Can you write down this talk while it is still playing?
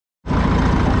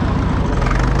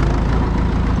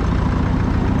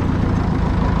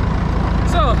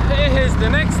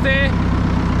day,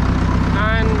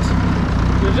 and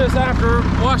we're just after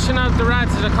washing out the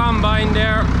rats of the combine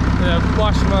there.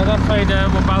 Washing them out, that's why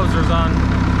with Bowser's on.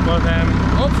 But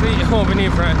hopefully it won't be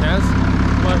need for anything else.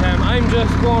 But I'm just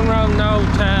going around now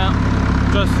to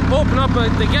just open up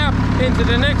the gap into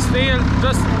the next field,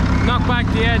 just knock back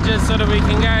the edges so that we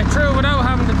can get through without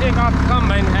having to take off the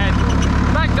combine head.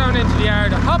 Back down into the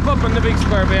yard, hop up on the big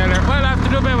square baler. Well, I have to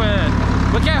do a bit with it.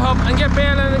 But get up and get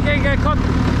baling and get cut.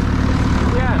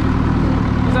 Yeah.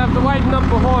 Just have to widen up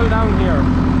the hole down here.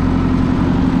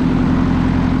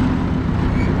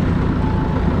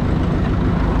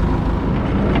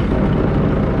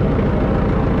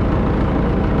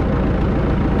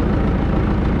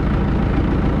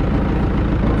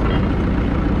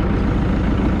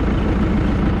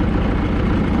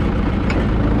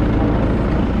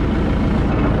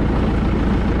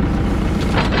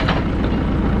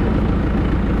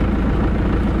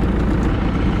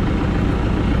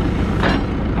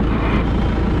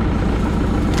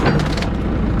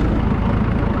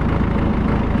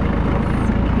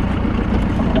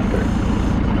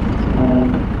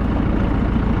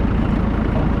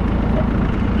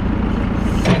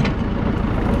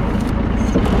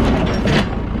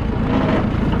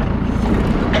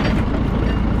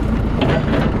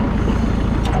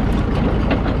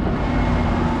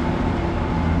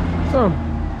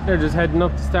 They're just heading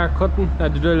up to start cutting. I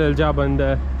had to do a little job on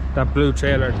that blue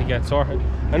trailer to get sorted.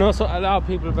 I know a lot of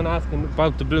people have been asking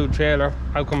about the blue trailer.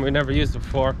 How come we never used it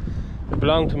before? It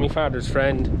belonged to my father's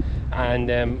friend,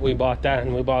 and we bought that,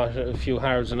 and we bought a few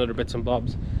harrows and other bits and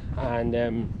bobs. And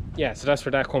yeah, so that's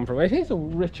where that come from. I think it's a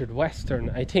Richard Western,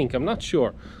 I think, I'm not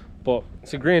sure, but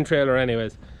it's a green trailer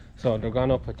anyways. So they're gone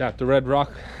up with that. The Red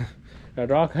Rock Red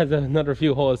Rock has another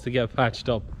few holes to get patched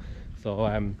up. So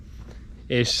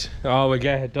we'll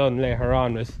get it done later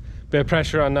on. With a bit of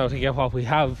pressure on now to get what we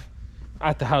have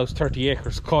at the house, 30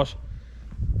 acres cut.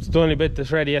 It's the only bit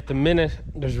that's ready at the minute.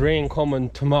 There's rain coming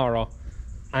tomorrow,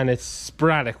 and it's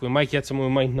sporadic. We might get some, we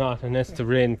might not, and that's the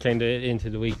rain kind of into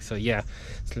the week. So yeah,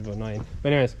 it's a little bit annoying.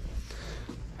 But anyways,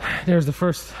 there's the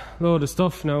first load of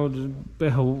stuff now. There's a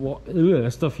bit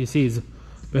of stuff you see is a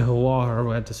bit of water.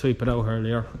 We had to sweep it out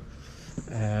earlier.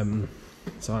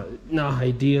 So not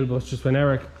ideal, but just when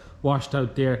Eric washed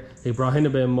out there, he brought in a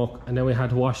bit of muck, and then we had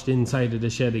to wash the inside of the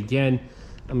shed again,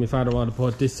 and my father wanted to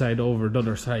put this side over the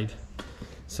other side.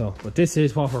 So, but this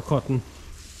is what we're cutting.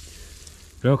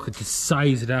 Look at the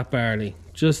size of that barley.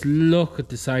 Just look at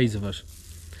the size of it.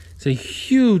 It's a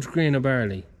huge grain of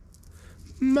barley.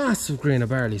 Massive grain of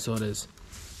barley, so it is.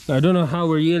 Now, I don't know how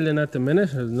we're yielding at the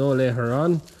minute. There's no later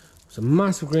on. It's a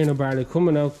massive grain of barley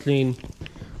coming out clean.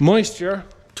 Moisture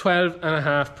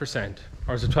 12.5%,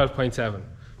 or is it 12.7?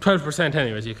 12%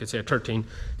 anyways, you could say 13.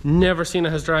 Never seen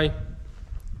it as dry.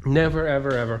 Never,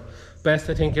 ever, ever. Best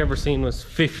I think ever seen was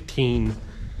 15.9,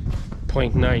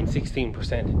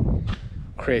 16%.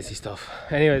 Crazy stuff.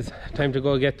 Anyways, time to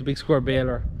go get the big square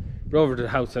baler. We're over to the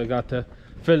house. I got to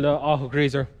fill the auto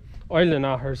greaser, oil the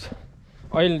knockers,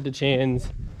 oil the chains,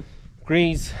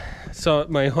 grease so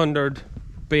my 100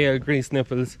 bale grease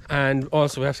nipples, and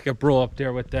also we have to get bro up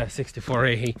there with the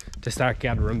 6480 to start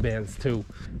gathering bales too.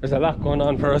 There's a lot going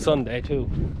on for a Sunday too,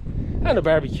 and a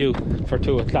barbecue for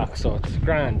 2 o'clock, so it's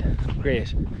grand,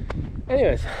 great.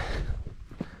 Anyways,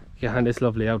 get on this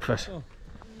lovely outfit.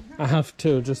 I have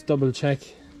to just double check,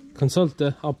 consult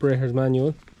the operator's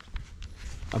manual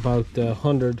about the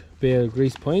 100 bale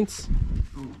grease points.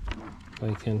 If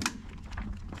I can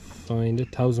find it,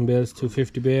 1000 bales,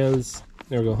 250 bales.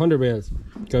 There we go, 100 bales.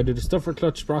 Go do the stuffer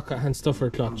clutch, sprocket and stuffer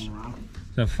clutch.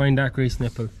 So find that grease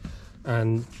nipple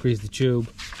and grease the tube,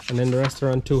 and then the rest are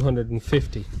on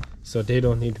 250. So they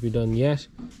don't need to be done yet.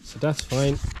 So that's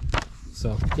fine.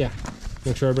 So yeah,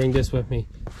 make sure I bring this with me,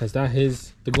 because that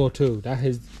is the go-to. That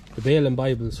is the baling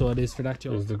Bible, so it is for that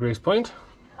job. Here's the grease point.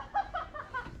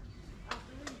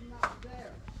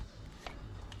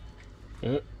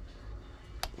 Yeah.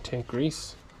 Take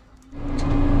grease.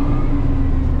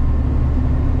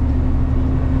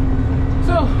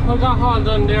 So I got all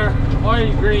done there,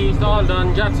 oil greased, all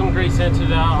done, got some grease into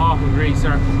the auto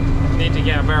greaser. Need to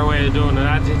get a better way of doing it.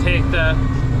 I had to take the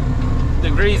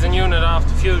greasing unit off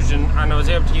the Fusion, and I was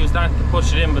able to use that to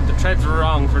push it in, but the threads were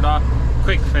wrong for that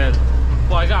quick fill.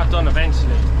 Well, I got done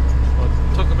eventually, but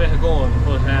it took a bit of going.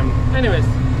 But anyways,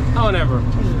 however,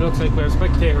 it looks like we have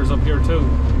spectators up here too,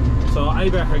 so I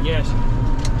better get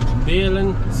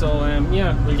baling. So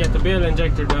yeah, we'll get the bale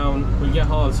injector down, we'll get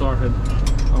all sorted,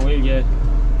 and we'll get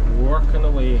working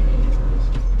away.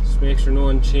 Just make sure no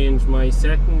one changed my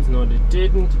settings. No, they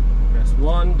didn't. Press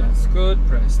 1, that's good.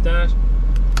 Press that.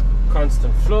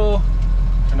 Constant flow,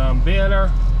 and on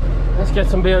baler, Let's get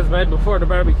some bales made before the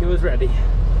barbecue is ready.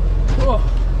 Oh.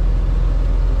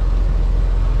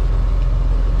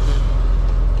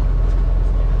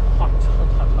 Hot.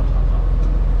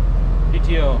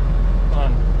 PTO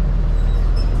on.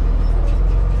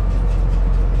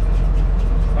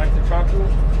 Back to throttle,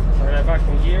 or back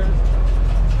in gears.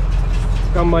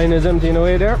 Combine is emptying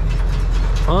away there.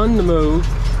 On the move.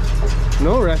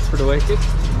 No rest for the wicked.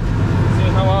 See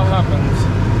how all happens.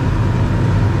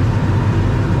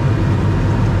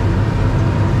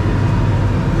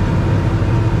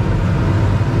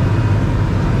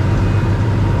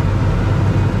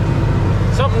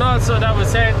 Something also that was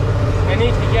said, I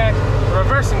need to get a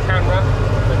reversing camera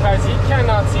because you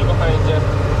cannot see behind you.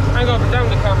 I'm going to put down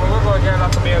the camera, we're going to get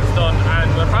lots of bales done,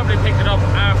 and we'll probably pick it up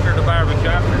after the barbecue,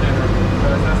 after dinner,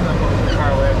 because that's not going too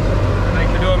far away. And I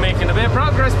can do making a bit of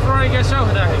progress before I get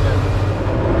shouted at again.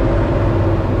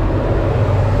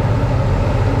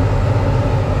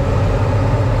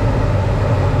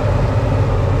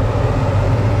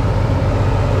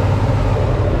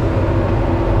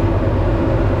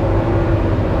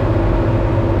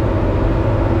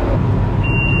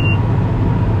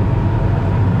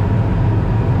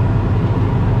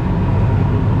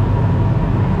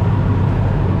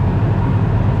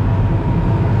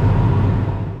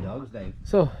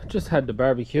 So, just had the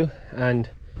barbecue, and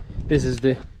this is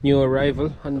the new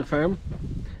arrival on the farm.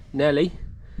 Nelly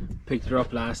picked her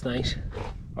up last night,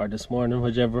 or this morning,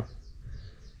 whichever.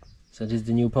 So this is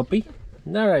the new puppy.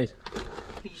 Isn't that right?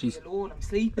 She's alone, I'm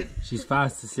sleeping. She's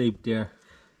fast asleep there.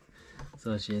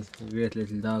 So she is a great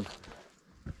little dog.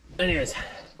 Anyways,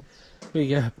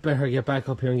 we better get back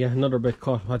up here and get another bit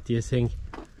cut. What do you think?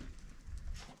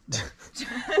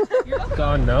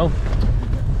 Gone now.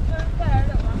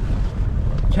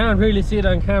 Can't really see it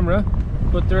on camera,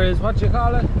 but there is, what do you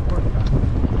call it? A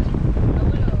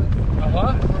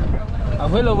what? A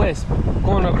will-o-wisp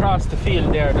going across the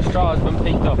field there. The straw has been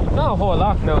picked up. Not a whole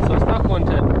lot now, so it's not going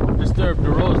to disturb the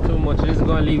rows too much. It isn't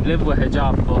going to leave live with a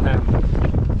job, but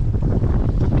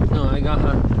no, I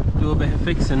gotta do a bit of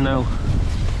fixing now.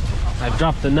 I've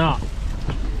dropped the knot.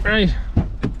 Right,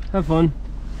 have fun.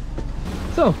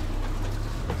 So,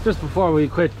 just before we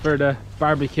quit for the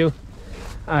barbecue,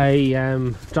 I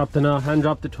dropped the knot and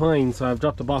dropped the twine, so I've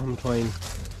dropped the bottom twine.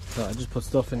 So I just put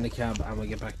stuff in the cab and we'll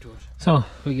get back to it. So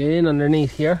we get in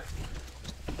underneath here.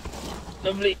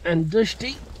 Lovely and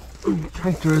dusty.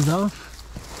 Tractor is off.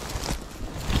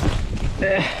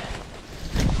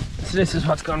 So this is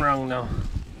what's gone wrong now.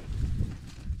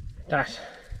 That.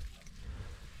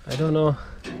 I don't know.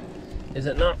 Is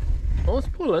it not? Oh, it's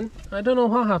pulling. I don't know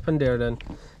what happened there then.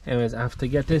 Anyways, I have to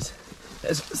get this.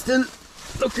 It's still.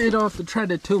 Luckily I don't have to thread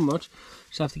it too much.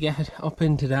 Just have to get it up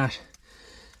into that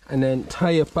and then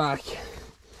tie it back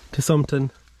to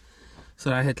something so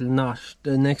that it'll not.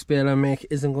 The next bale I make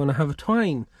isn't going to have a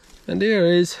twine. And there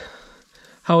is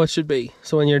how it should be.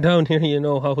 So when you're down here you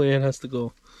know how way it has to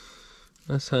go.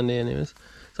 That's handy anyways.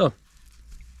 So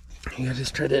you got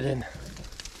this threaded in.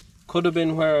 Could have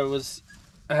been where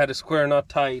I had a square knot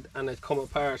tied and it come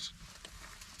apart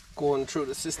going through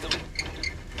the system.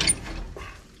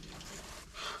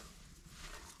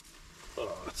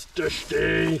 It's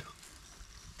dusty.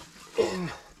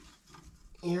 In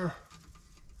here.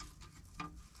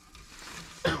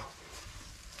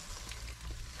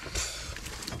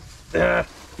 I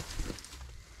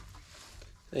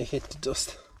hit the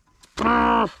dust.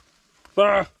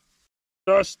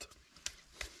 Dust.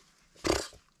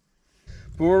 But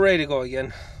we're ready to go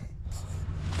again.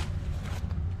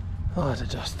 Oh, the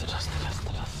dust, the dust, the dust,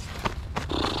 the dust.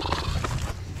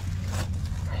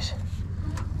 Right.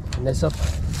 Open this up.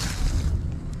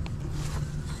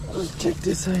 Let's check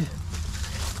this side.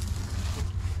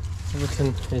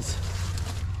 Everything is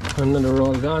another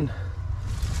roll gone.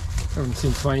 Everything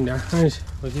seems fine there. Right,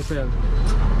 we'll keep it.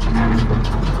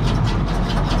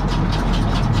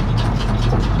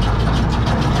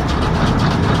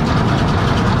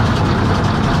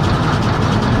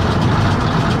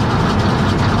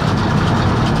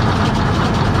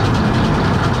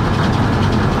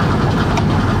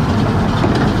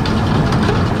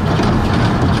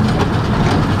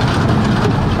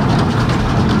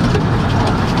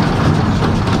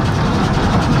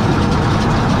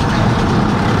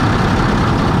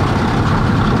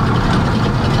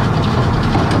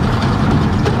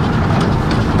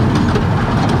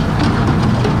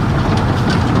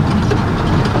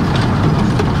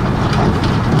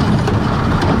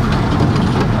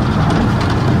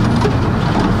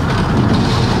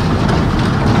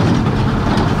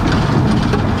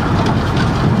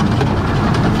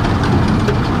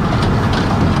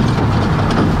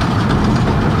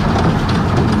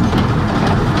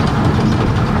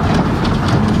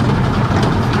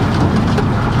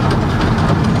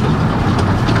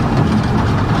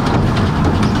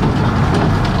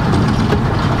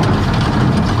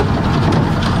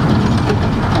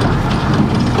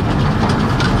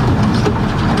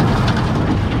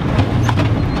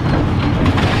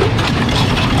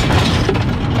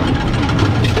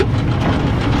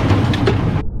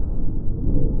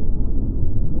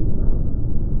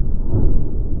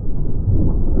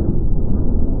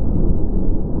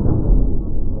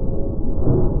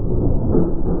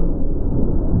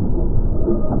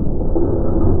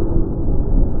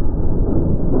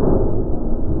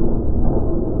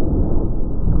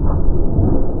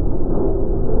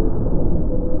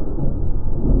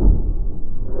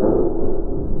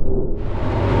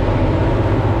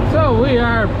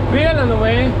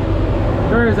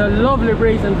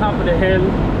 Barley's on top of the hill,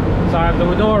 so I have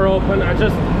the door open and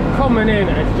just coming in,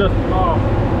 it's just, oh,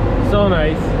 so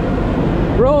nice.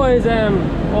 Bro is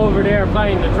over there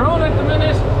flying the drone at the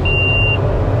minute,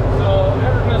 so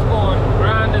everything is going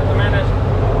grand at the minute.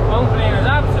 Uncle Ian is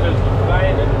absolutely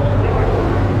flying at the minute.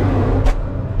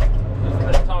 Just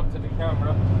let's talk to the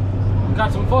camera.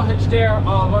 Got some footage there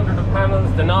of under the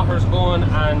panels, the knockers going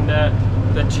and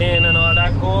the chain and all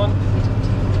that going,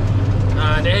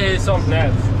 and it is something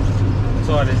else.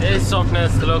 So it is something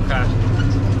else to look at.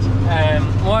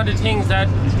 One of the things that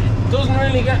doesn't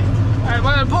really get, well,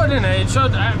 I'll put in it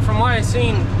should, from what I've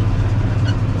seen,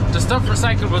 the stuff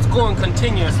recycled was going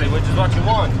continuously, which is what you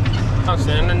want,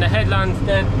 actually. And then the headlands,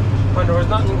 then when there was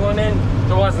nothing going in,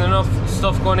 there wasn't enough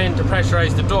stuff going in to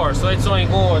pressurize the door, so it's only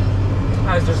going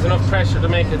as there's enough pressure to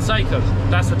make it cycle.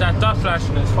 That's what that dot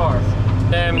flashing is for.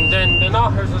 Then the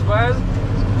knockers as well,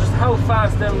 just how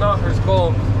fast them knockers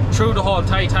go through the whole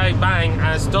tight bang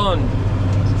as done.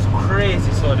 It's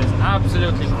crazy, so it is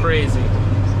absolutely crazy.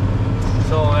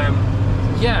 So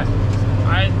yeah,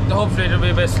 hopefully there'll be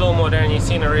a bit slow-mo there and you've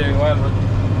seen it really well, but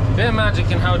a bit of magic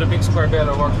in how the big square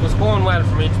baler works. It was going well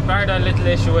for me, bar that little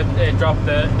issue with it dropped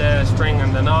the string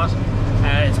and the knot.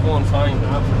 It's going fine,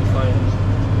 absolutely fine.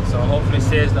 So hopefully it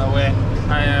stays that way.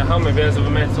 How many bales have I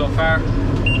made so far?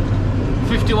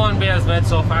 51 bales made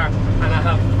so far, and I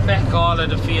have feck all of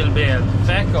the field baled.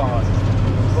 Feck all.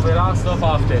 There'll be a lot of stuff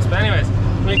off this. But anyways,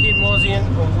 we'll keep moseying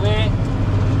away.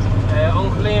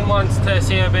 Uncle Ian wants to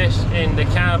say a bit in the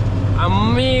cab.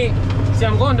 And me, see,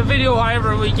 I'm going to video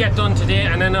however we get done today,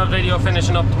 and then I'll video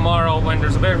finishing up tomorrow when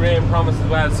there's a bit of rain promised as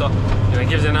well. So you know, it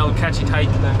gives it an old catchy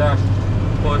title and that.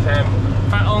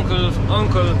 But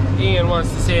Uncle Ian wants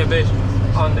to say a bit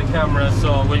on the camera,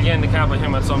 so we'll get in the cab with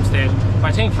him at some stage. But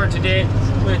I think for today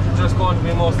it's just going to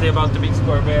be mostly about the big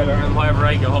square baler and whatever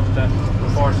I get up to,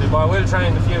 unfortunately. But I will try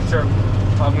in the future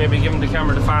of maybe giving the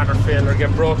camera the father feel, or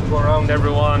get bro to go around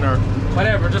everyone or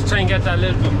whatever, just try and get that a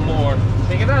little bit more,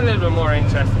 make it a little bit more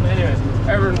interesting. Anyways,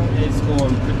 everything is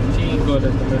going pretty good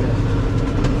at the minute.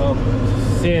 So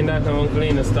seeing that now Uncle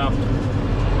Ian has stopped.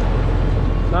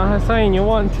 Not a sign you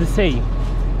want to see.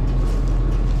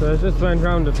 So I just went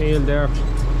round the field there,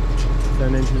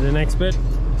 then into the next bit,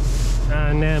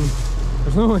 and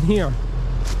there's no one here,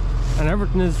 and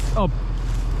everything is up.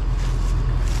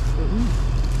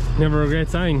 Never a great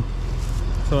sign,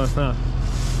 so it's not.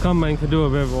 Combine could do a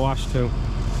bit of a wash too.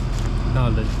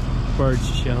 All the birds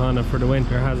shit on it for the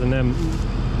winter hasn't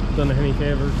done it any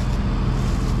favours.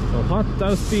 So what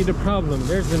does be the problem?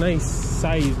 There's a nice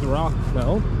sized rock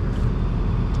now.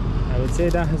 I would say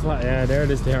that is what, yeah, there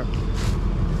it is there.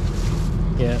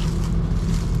 Yeah,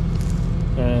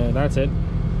 that's it.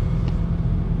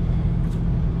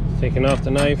 Taking off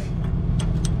the knife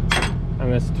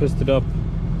and it's twisted up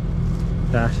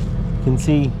that you can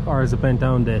see, or is it bent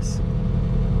down this?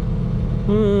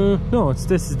 No,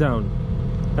 this is down.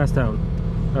 That's down.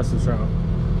 That's what's wrong.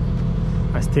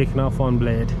 That's taken off one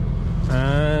blade,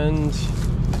 and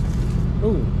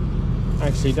oh,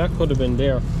 actually that could have been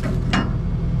there.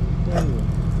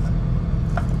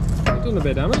 Doing a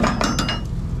bit of damage.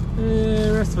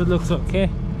 The rest of it looks okay.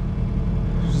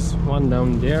 Just one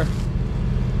down there.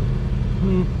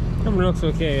 Everything looks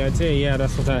okay. I'd say, yeah,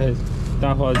 that's what that is.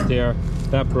 That was there.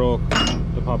 That broke.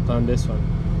 The popped on this one.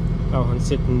 That one's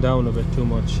sitting down a bit too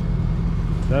much.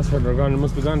 That's where they're gone. It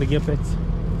must be gone to gippets.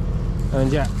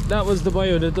 And yeah, that was the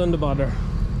bio that done the bother.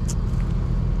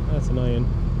 That's annoying.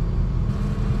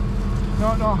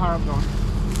 No harm done.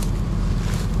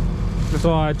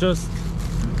 So I just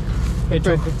it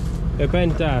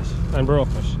bent that and broke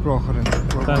it. Broke it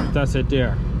and That's it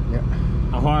there. Yeah.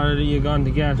 And what are you going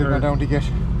to get? They're going down to get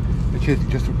the kids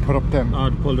just to put up them. Oh,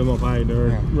 to pull them up high.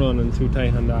 They're running too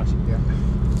tight on that. Yeah.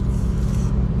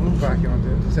 Back on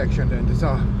the section then to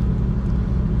saw.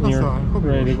 You're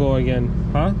ready to go again.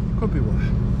 Huh? Could be worse.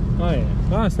 Oh yeah.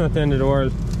 Oh, it's not the end of the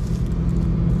world.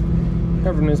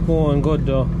 Everything is going good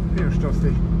though. Here's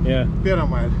dusty. Yeah. Bit on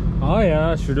wild. Oh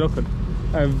yeah, sure, look at.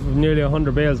 I've nearly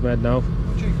 100 bales made now.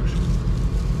 Oh, checkers.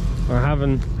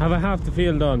 Have I half the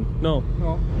field done? No.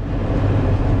 No.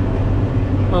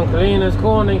 Uncle Ian is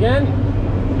going again,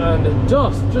 and the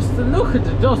dust, just to look at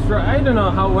the dust, I don't know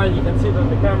how well you can see it on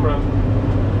the camera,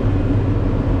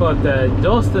 but the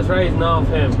dust is rising off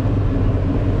him,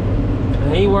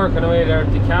 and he working away there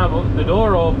at the cab, the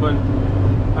door open,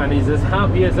 and he's as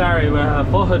happy as Harry with a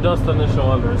foot of dust on his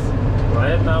shoulders.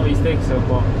 Right now he sticks it,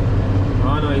 but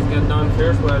oh no, he's getting on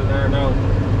fierce well there now.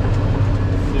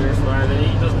 Fierce well,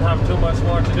 he doesn't have too much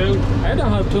more to do. I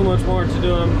don't have too much more to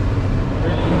do.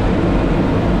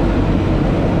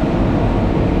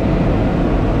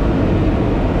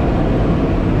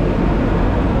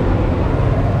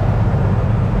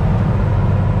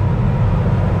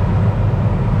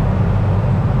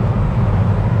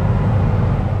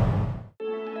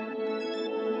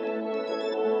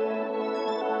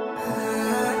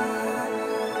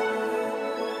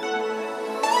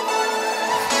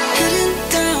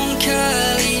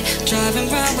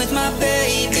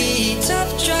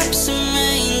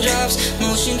 raindrops.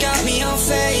 Motion got me all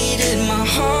faded. My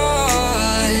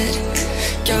heart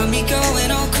got me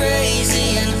going all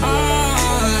crazy, and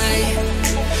I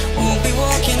won't be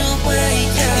walking away.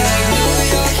 Yeah, like New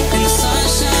York in the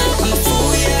sunshine. I'm a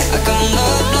fool, yeah. I got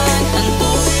love blind and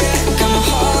blue, yeah. Got my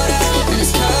heart out and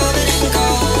it's covered in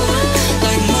gold.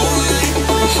 Like moonlight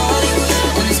over Hollywood,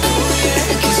 and it's cool,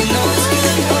 yeah. 'Cause you know it's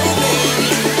good, oh baby.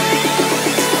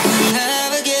 We'll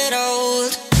never get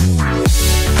old.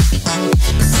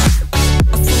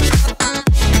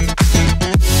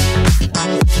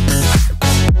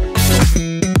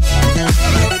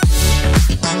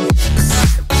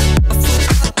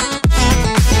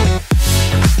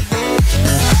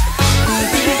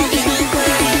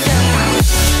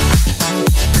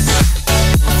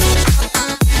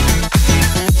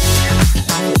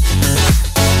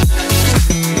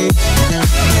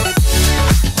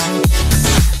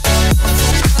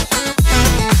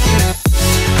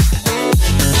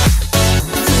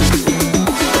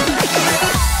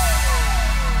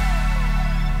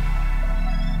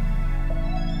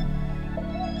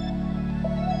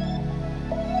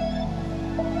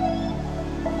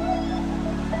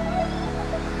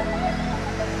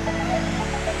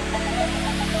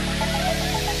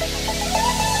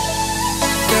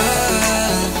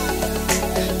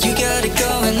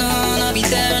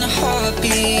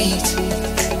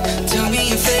 Tell me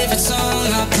your favorite song,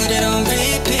 I'll put it on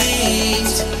repeat.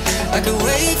 I could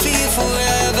wait for you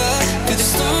forever, through the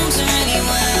storms or any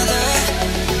weather.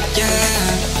 Yeah,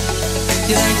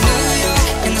 you're like New York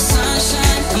in the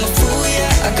sunshine. I'm a fool,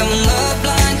 yeah. I got love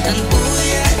blind and ooh,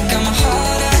 yeah. Got my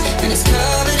heart out and it's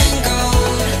covered in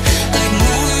gold. Like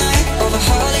moonlight over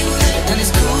Hollywood, and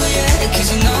it's cool, yeah.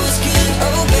 'Cause you know it's good,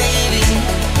 oh baby.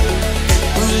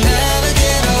 We'll never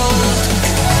get old.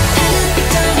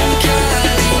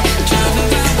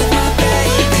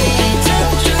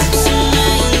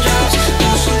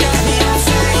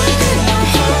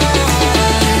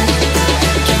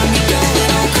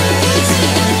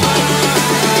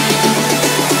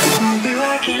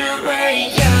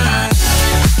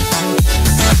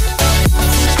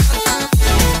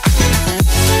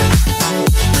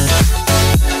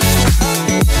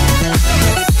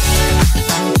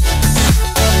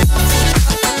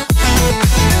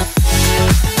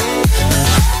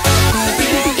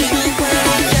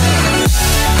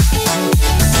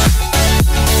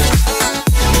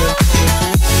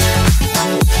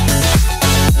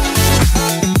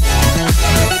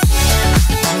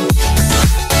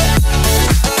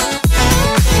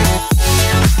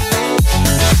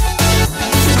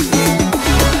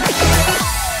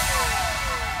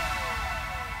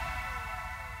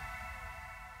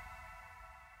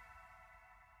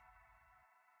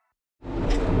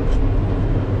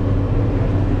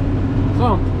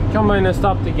 So, combine has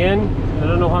stopped again. I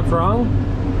don't know what's wrong.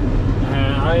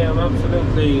 I am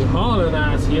absolutely hauling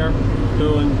ass here,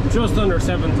 doing just under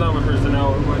 7 kilometers an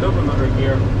hour. Going up another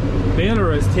gear.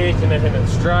 Baler is taking it in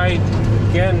its stride.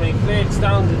 Again, my flakes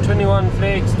down to 21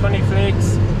 flakes, 20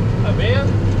 flakes a bale.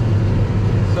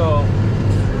 So,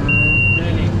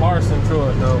 really coursing through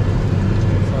it now.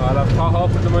 So I'll have caught up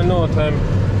with them in no time.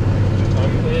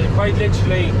 I'm quite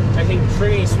literally, I think,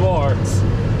 3 swords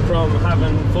from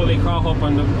having fully caught up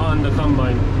on the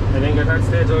combine. I think at that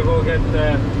stage I'll go get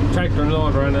the tractor and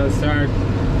loader and I'll start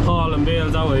hauling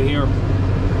bales out of here.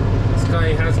 The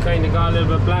sky has kind of got a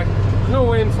little bit black. No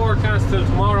wind forecast till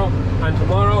tomorrow, and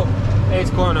tomorrow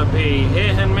it's going to be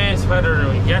hit and miss whether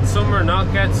we get some or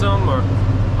not get some, or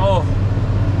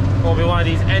will be one of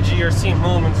these edgier scene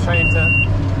moments trying to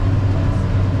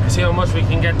see how much we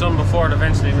can get done before it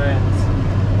eventually rains.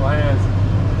 Well, anyways,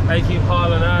 I keep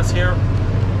hauling ass here.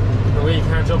 We'll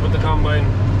catch up with the combine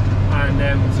and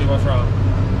then see what's wrong.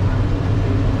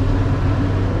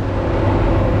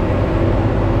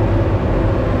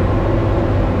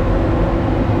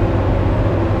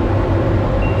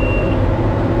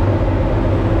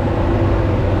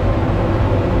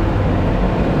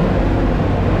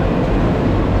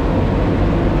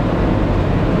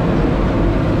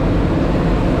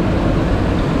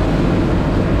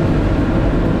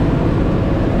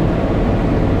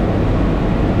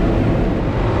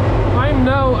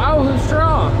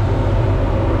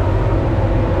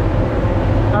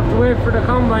 Wait for the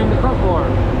combine to cut more,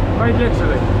 quite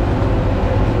literally.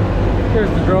 Here's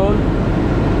the drone,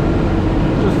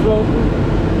 just floating.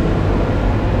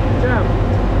 Jam.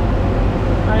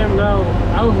 I am now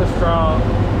out of straw.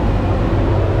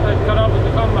 I've cut up with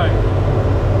the combine.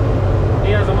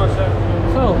 He hasn't much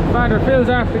left. So, Father Phil's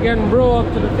after getting bro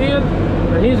up to the field,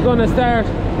 and he's going to start,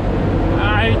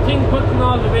 I think, putting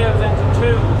all the bales into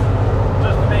 2s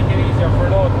just to make it easier for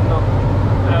loading them.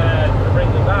 to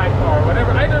bring them back or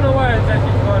whatever. I don't know what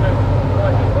exactly he's going to.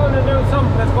 But he's going to do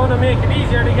something that's going to make it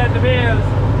easier to get the bales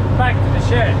back to the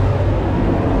shed.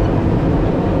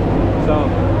 So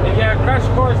you get a crash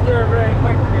course there very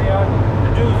quickly on the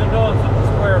do's and don'ts of the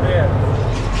square bales.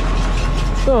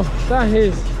 So that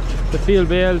is the field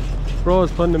bales.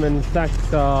 Bros put them in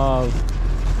stacks of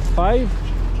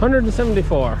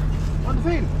 174. On the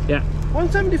field? Yeah.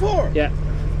 174? Yeah.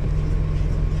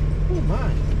 Oh my.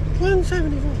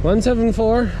 174.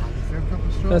 174.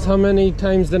 That's how many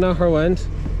times the knocker went.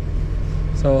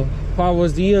 So what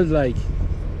was the yield like?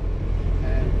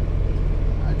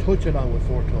 I touch it on with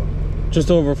 4 ton. Just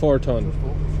over 4 ton. Just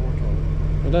over 4 ton.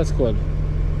 Well, that's good.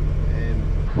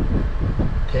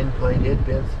 10.8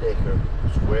 bales an acre,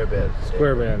 square bales.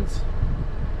 Square bales.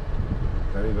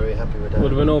 Very, very happy with that.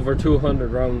 Would have been over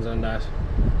 200 rounds on that.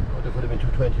 Oh, there could have been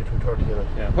 220, 230 on it.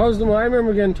 Yeah. What was the most? I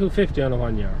remember getting 250 on a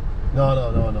 1 year. No.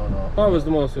 What was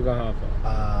the most we got off of?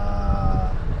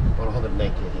 About 190, I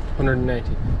think.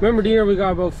 190. Remember the year we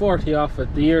got about 40 off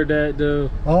it? The year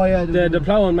Oh yeah, the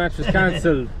ploughing match was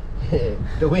cancelled.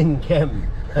 the wind came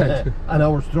and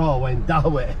our straw went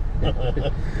that way.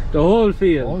 The whole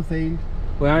field. All field.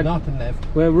 We had nothing left.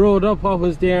 We rode up what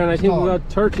was there, and I think we got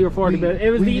 30 or 40 bales.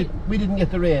 It was we didn't get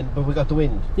the rain, but we got the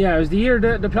wind. Yeah, it was the year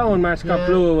the ploughing match got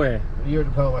blew away. The year the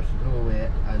ploughing match blew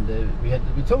away, and we had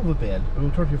some of a bale,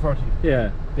 about 30 or 40. Yeah.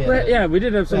 Bale. Yeah, we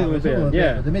did have some of a bale.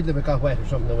 Yeah. The middle of it got wet or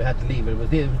something, and we had to leave it.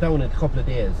 It was down in a couple of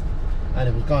days, and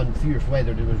it was gone fierce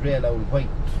weather. There was real old white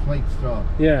straw.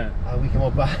 Yeah. And we came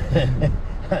up back.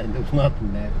 And there was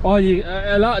nothing there. Oh,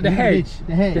 a lot of the hedge.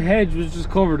 The hedge was just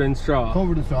covered in straw.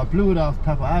 Covered in straw. Blew it off the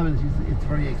top of it. It's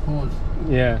very exposed.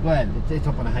 Yeah. Well, it's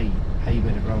up on a high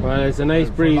bit of ground. Well, it's a nice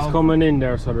breeze coming in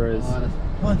there, so there is. Oh,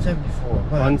 174.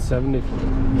 Well,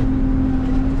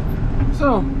 174.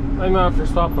 So I'm after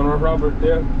stopping with Robert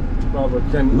there. Robert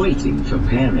can waiting for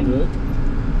pairing.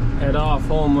 Head off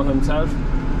home with himself,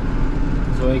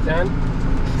 so he can.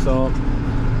 So.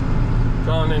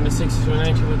 Drawn in the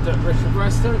 6290 with the Richard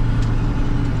Western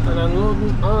and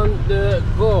unloading on the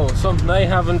go. Something I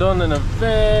haven't done in a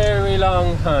very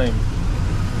long time.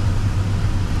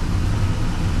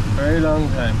 Very long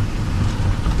time.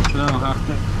 So now I have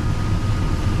to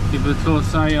keep a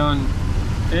close eye on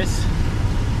this.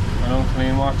 I don't come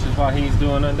and watches what he's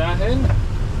doing on that end.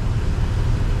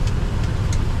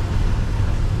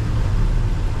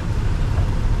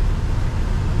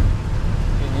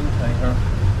 Get in tighter.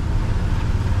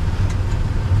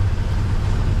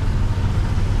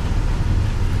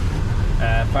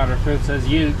 Father Phil says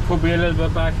yield could be a little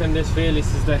bit back in this field. He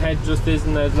says the head just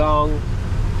isn't as long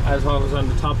as what was on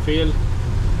the top field,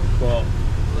 but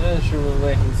I'm sure we'll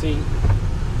wait and see.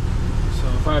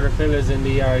 So Father Phil is in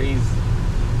the yard. He's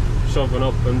shoving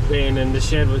up and playing in the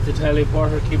shed with the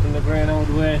teleporter, keeping the grain out of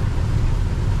the way.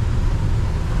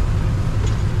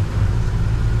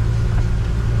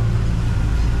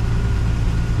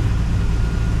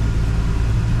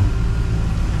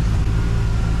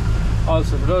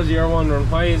 Also, for those of you who are wondering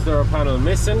why is there a panel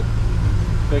missing,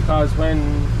 because when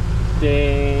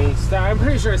they start, I'm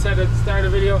pretty sure I said at the start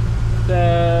of the video,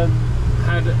 they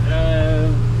had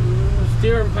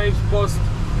steering pipes bust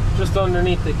just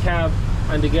underneath the cab,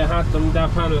 and to get at them,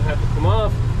 that panel had to come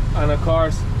off, and of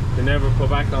course they never put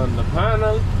back on the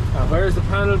panel. And where's the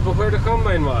panel but where the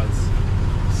combine was?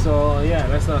 So yeah,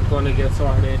 that's not going to get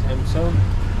sorted anytime soon.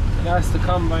 That's the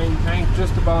combine tank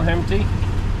just about empty.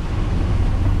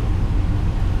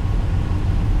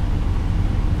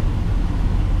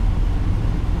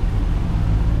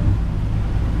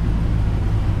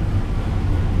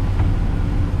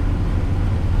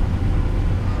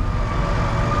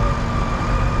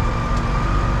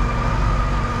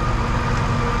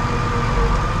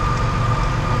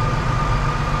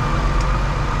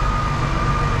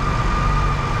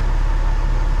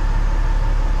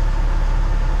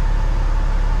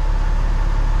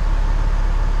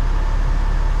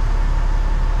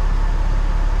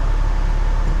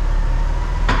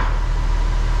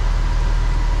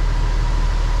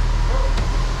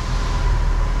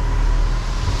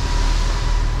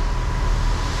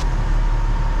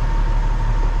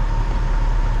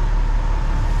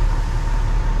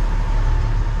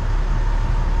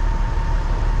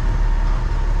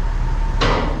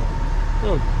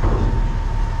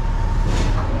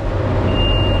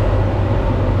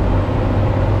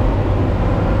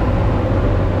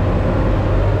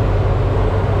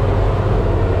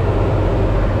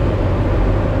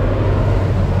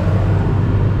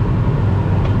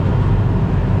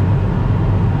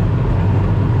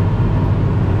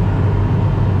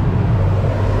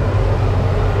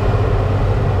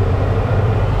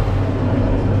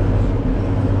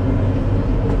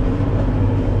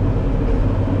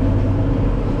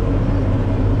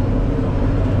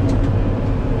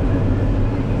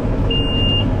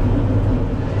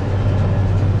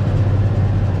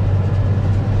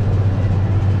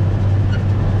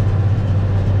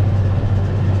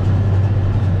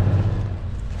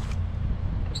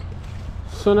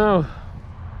 So now,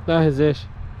 that is it.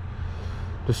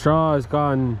 The straw is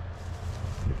gone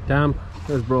damp.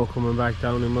 There's Bro coming back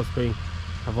down. He must be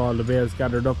have all the bales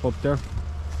gathered up there.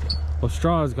 But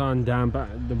straw has gone damp.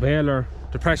 The baler,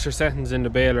 the pressure settings in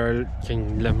the baler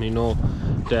can let me know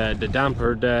the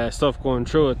damper, the stuff going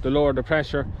through it. The lower the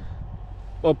pressure,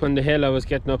 up on the hill I was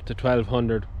getting up to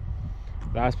 1200.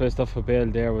 Last bit of stuff for bale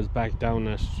there was back down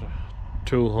at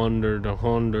 200,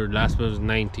 100. Last bit was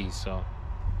 90, so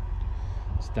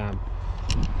it's damp.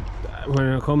 When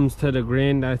it comes to the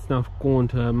grain, that's not going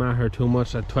to matter too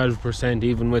much. At 12%,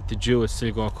 even with the dew, it's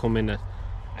still going to come in at,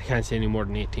 I can't say any more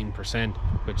than 18%,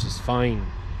 which is fine.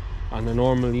 On a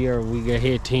normal year, we get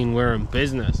 18, we're in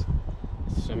business.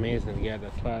 It's amazing to get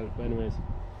at 12. Anyways,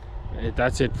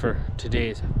 that's it for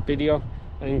today's video.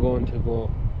 I'm going to go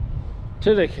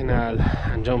to the canal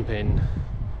and jump in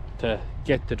to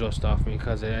get the dust off me,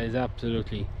 because it is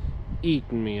absolutely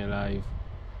eating me alive.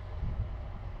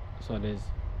 So it is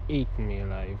eating me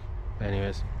alive.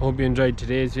 Anyways, hope you enjoyed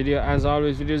today's video. As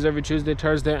always, videos every Tuesday,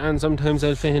 Thursday, and sometimes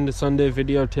I'll fit in the Sunday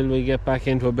video till we get back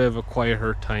into a bit of a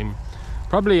quieter time,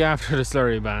 probably after the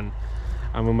slurry ban,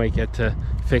 and we might get to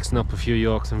fixing up a few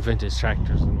yokes and vintage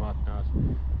tractors and whatnot.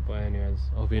 But anyways,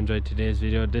 hope you enjoyed today's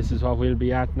video. This is what we'll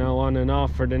be at now, on and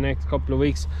off, for the next couple of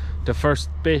weeks. The first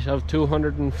bit of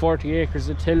 240 acres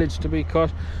of tillage to be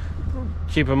cut.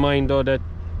 Keep in mind though that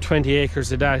 20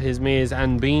 acres of that is maize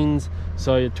and beans,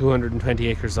 so 220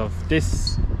 acres of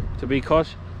this to be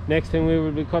cut. Next thing we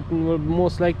will be cutting will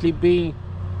most likely be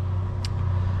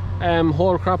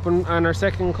whole crop and our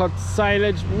second cut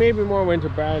silage, maybe more winter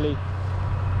barley.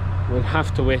 We'll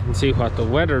have to wait and see what the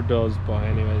weather does. But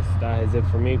anyways, that is it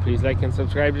for me. Please like and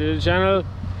subscribe to the channel.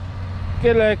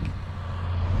 Good luck.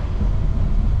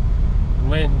 I'm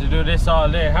waiting to do this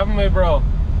all day, haven't we, bro?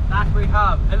 That we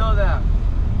have. Hello there.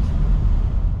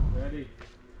 Ready?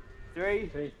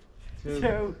 3, 2,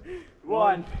 2,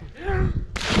 1.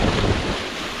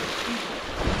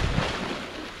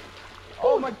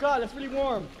 Oh my god, it's really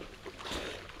warm.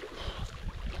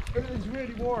 It is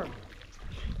really warm.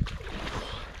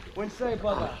 What'd you say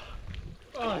about that?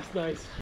 Oh, it's nice.